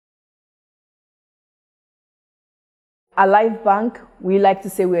At LifeBank, we like to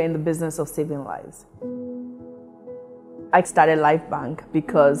say we're in the business of saving lives. I started LifeBank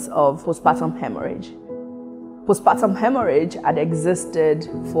because of postpartum hemorrhage. Postpartum hemorrhage had existed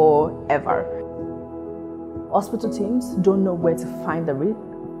forever. Hospital teams don't know where to find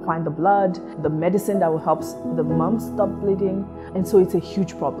the blood, the medicine that will help the mom stop bleeding, and so it's a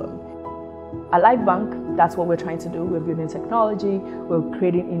huge problem. At LifeBank, that's what we're trying to do. We're building technology, we're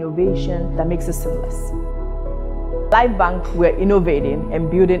creating innovation that makes it seamless. LifeBank, we're innovating and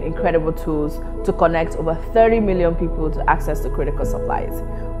building incredible tools to connect over 30 million people to access to critical supplies.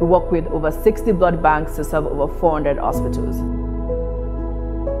 We work with over 60 blood banks to serve over 400 hospitals.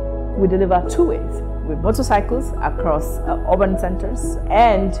 We deliver two ways, with motorcycles across urban centers,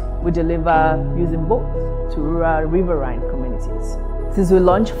 and we deliver using boats to rural riverine communities. Since we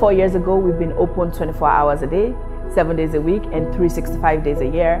launched 4 years ago, we've been open 24 hours a day, 7 days a week, and 365 days a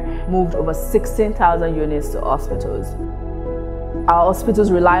year, moved over 16,000 units to hospitals. Our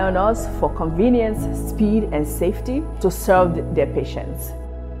hospitals rely on us for convenience, speed, and safety to serve their patients.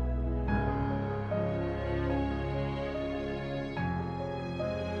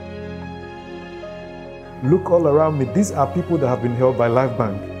 Look all around me. These are people that have been helped by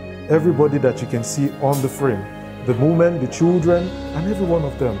LifeBank. Everybody that you can see on the frame. The women, the children, and every one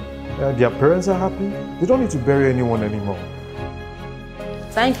of them. Their parents are happy. They don't need to bury anyone anymore.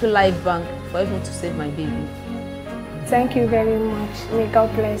 Thank you, LifeBank, for helping to save my baby. Thank you very much. May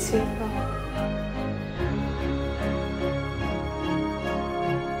God bless you.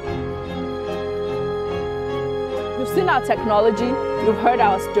 You've seen our technology, you've heard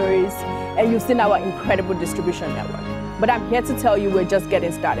our stories, and you've seen our incredible distribution network. But I'm here to tell you we're just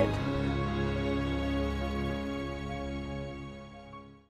getting started.